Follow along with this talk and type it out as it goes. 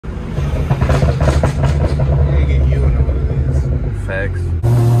Facts.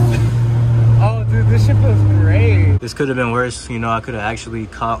 Oh, dude, this shit feels great. This could have been worse. You know, I could have actually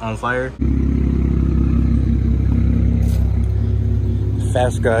caught on fire.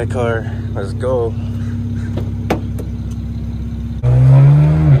 Fast guy car. Let's go.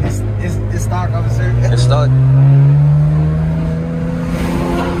 It's stock, officer. It's stuck.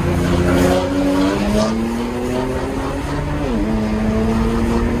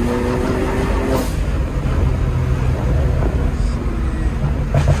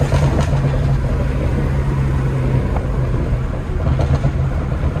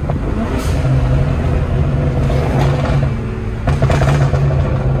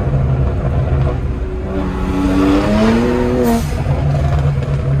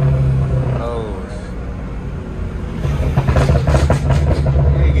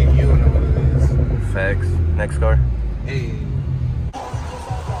 Next car. Hey.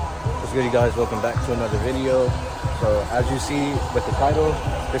 What's good, you guys? Welcome back to another video. So as you see with the title,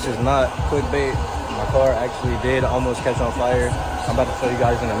 this is not clickbait. My car actually did almost catch on fire. I'm about to show you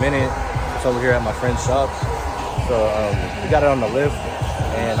guys in a minute. It's over here at my friend's shop. So we got it on the lift,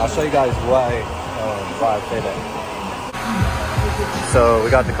 and I'll show you guys why I say that. So we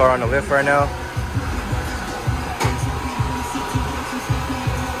got the car on the lift right now.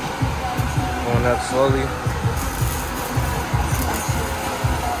 Going up slowly.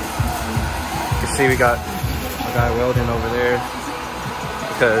 You can see we got a guy welding over there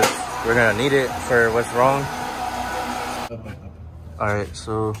because we're gonna need it for what's wrong. All right,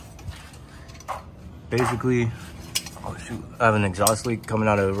 so basically, oh shoot, I have an exhaust leak coming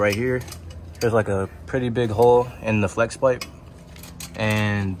out of right here. There's like a pretty big hole in the flex pipe,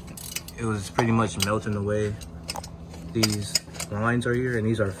 and it was pretty much melting away these lines are here, and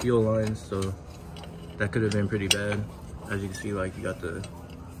these are fuel lines, so that could have been pretty bad. As you can see, like, you got the,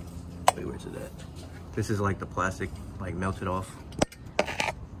 wait, where's it at? This is like the plastic like melted off.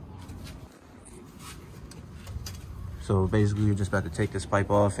 So basically you're just about to take this pipe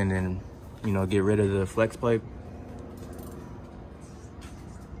off and then, you know, get rid of the flex pipe.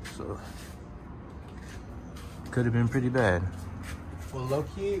 So could have been pretty bad. Well, low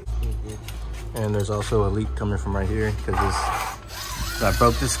key. And there's also a leak coming from right here because I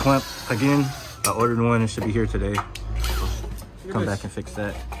broke this clamp again. I ordered one, it should be here today. Come back and fix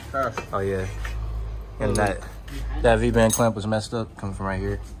that. Oh yeah. And that V-band clamp was messed up coming from right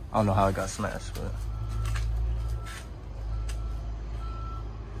here. I don't know how it got smashed, but.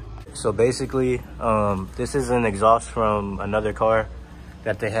 So basically, this is an exhaust from another car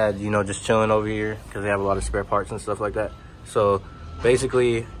that they had, you know, just chilling over here because they have a lot of spare parts and stuff like that. So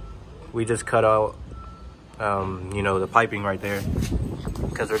basically, we just cut out, you know, the piping right there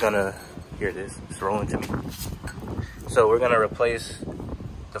because we're gonna, here it is, it's rolling to me. So we're gonna replace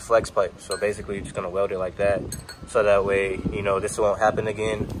the flex pipe. So basically you're just gonna weld it like that. So that way, you know, this won't happen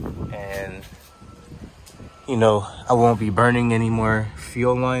again. And, you know, I won't be burning any more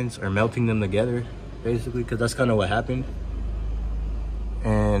fuel lines or melting them together, basically, because that's kind of what happened.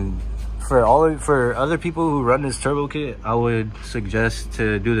 And for other people who run this turbo kit, I would suggest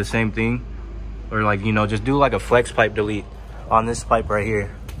to do the same thing, or like, you know, just do like a flex pipe delete on this pipe right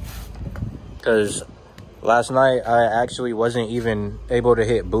here. Because last night I actually wasn't even able to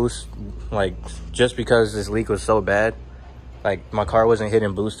hit boost, like, just because this leak was so bad. Like, my car wasn't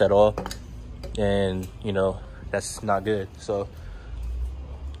hitting boost at all, and you know, that's not good. So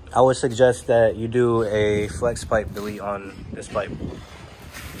I would suggest that you do a flex pipe delete on this pipe,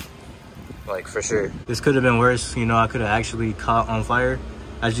 like, for sure. This could have been worse. You know, I could have actually caught on fire.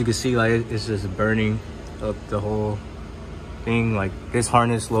 As you can see, like, it's just burning up the whole thing. Like, this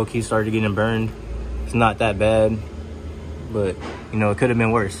harness low-key started getting burned. It's not that bad, but you know, it could have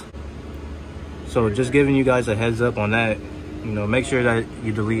been worse. So just giving you guys a heads up on that. You know, make sure that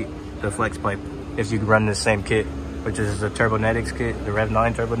you delete the flex pipe if you run the same kit, which is the Turbonetics kit, the Rev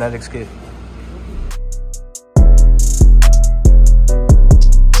 9 Turbonetics kit.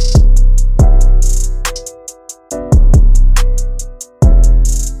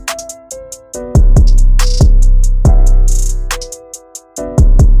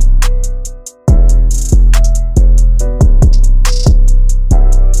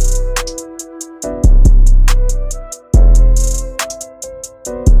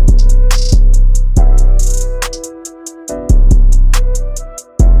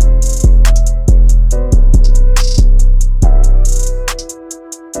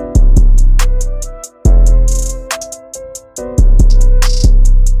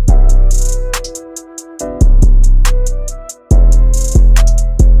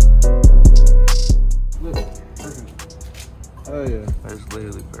 Oh yeah. That's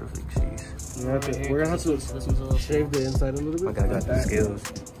literally perfect, jeez. We're gonna have to shave the inside a little bit. Okay, I got the skills.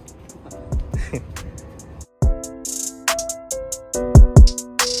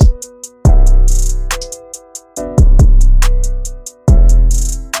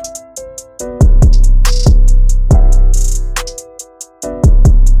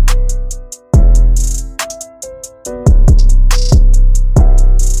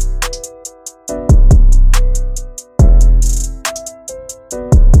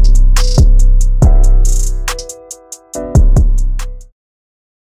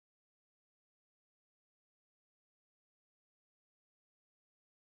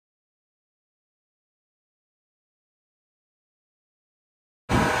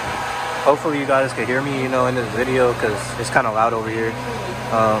 Hopefully you guys can hear me, you know, in this video because it's kind of loud over here.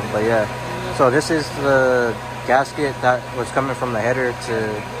 But yeah, so this is the gasket that was coming from the header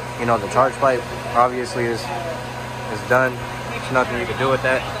to, you know, the charge pipe. Obviously it's done. There's nothing you can do with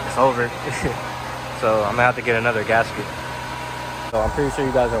that. It's over. So I'm gonna have to get another gasket. So I'm pretty sure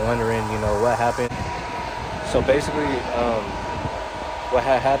you guys are wondering, you know, what happened. So basically, what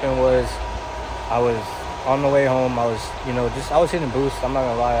had happened was I was on the way home. I was, you know, I was hitting boost. I'm not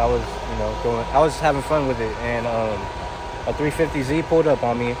gonna lie. I was, you know, I was having fun with it. And a 350Z pulled up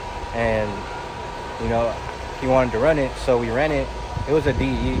on me, and you know, he wanted to run it, so we ran it. It was a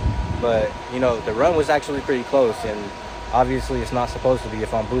DE, but you know, the run was actually pretty close, and obviously it's not supposed to be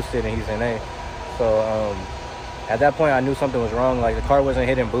if I'm boosted and he's in A. So at that point, I knew something was wrong. Like, the car wasn't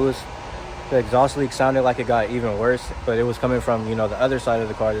hitting boost. The exhaust leak sounded like it got even worse, but it was coming from, you know, the other side of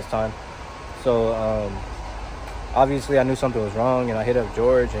the car this time. So obviously I knew something was wrong, and I hit up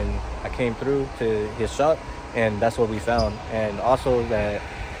George, and I came through to his shop, and that's what we found. And also that,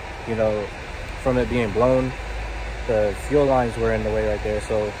 you know, from it being blown, the fuel lines were in the way right there.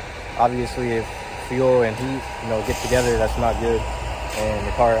 So obviously if fuel and heat, you know, get together, that's not good. And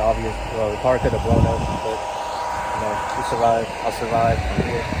the car the car could have blown up, but you know, we survived. I survived. I'm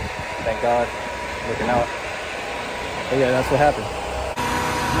here. Thank God. Looking out. But yeah, that's what happened.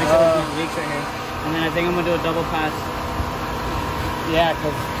 Make sure there's no leaks right here. And then I think I'm gonna do a double pass. Yeah,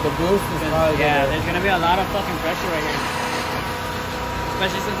 because the boost is probably there's gonna be a lot of fucking pressure right here.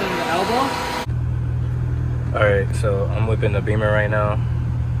 Especially since it's the elbow. Alright, so I'm whipping the Beamer right now,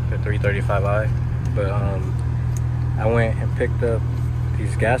 the 335i. But I went and picked up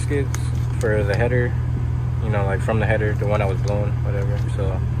these gaskets for the header, you know, like from the header, the one that was blown, whatever.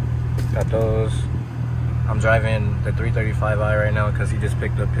 So got those. I'm driving the 335i right now because he just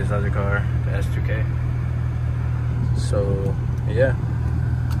picked up his other car, the S2K. So yeah,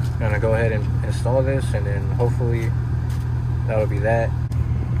 I'm gonna go ahead and install this, and then hopefully that'll be that.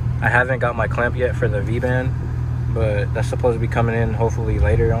 I haven't got my clamp yet for the V-band, but that's supposed to be coming in hopefully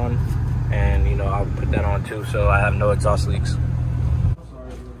later on, and you know, I'll put that on too so I have no exhaust leaks.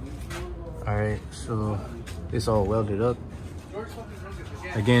 All right, so it's all welded up.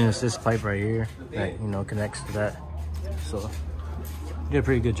 Again, it's this pipe right here that, you know, connects to that. So did a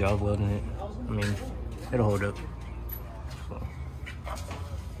pretty good job welding it. I mean, it'll hold up. So.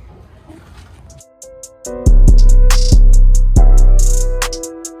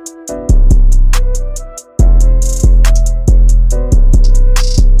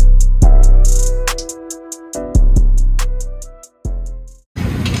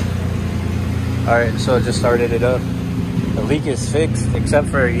 All right, so I just started it up. The leak is fixed, except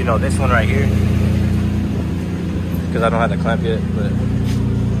for, you know, this one right here, because I don't have the clamp yet, but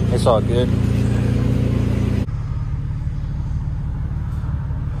it's all good.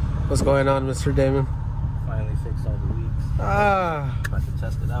 What's going on, Mr. Damon? Finally fixed all the leaks. Ah. About to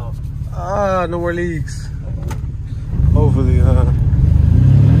test it out. Ah, no more leaks. Hopefully, huh?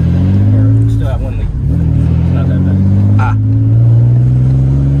 Still have one leak, but it's not that bad. Ah.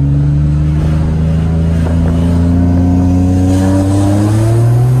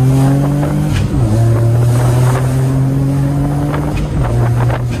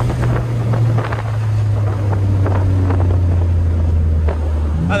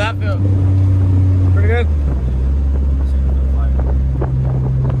 How'd that feel? Pretty good?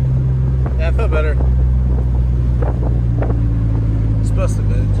 Yeah, I feel better. It's supposed to be.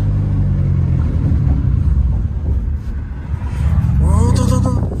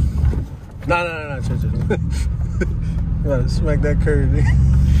 No, chill. You gotta smack that curve. What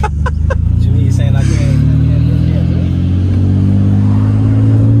you mean, you saying I can't?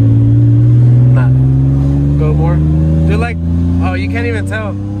 Nah. Go more. Dude, like, oh, you can't even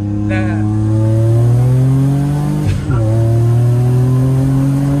tell that.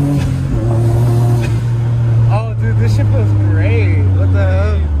 Oh, dude, this shit feels great. What the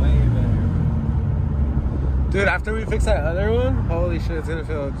hell? Way better. Dude, after we fix that other one, holy shit, it's gonna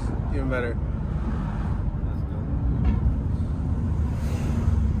feel even better.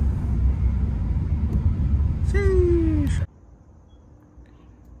 Sheesh.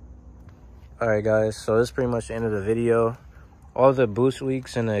 All right, guys, so this is pretty much the end of the video. All the boost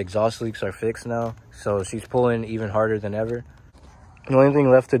leaks and the exhaust leaks are fixed now, so she's pulling even harder than ever. The only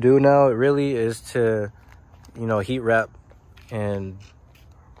thing left to do now really is to, you know, heat wrap and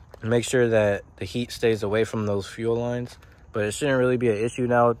make sure that the heat stays away from those fuel lines. But it shouldn't really be an issue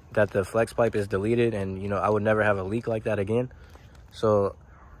now that the flex pipe is deleted, and, you know, I would never have a leak like that again. So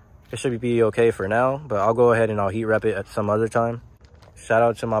it should be okay for now, but I'll go ahead and I'll heat wrap it at some other time. Shout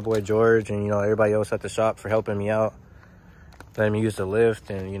out to my boy George and, you know, everybody else at the shop for helping me out, letting me use the lift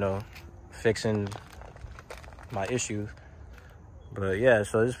and, you know, fixing my issues. But yeah,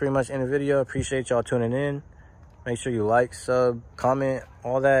 so this is pretty much in the video. Appreciate y'all tuning in. Make sure you like, sub, comment,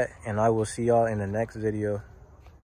 all that, and I will see y'all in the next video.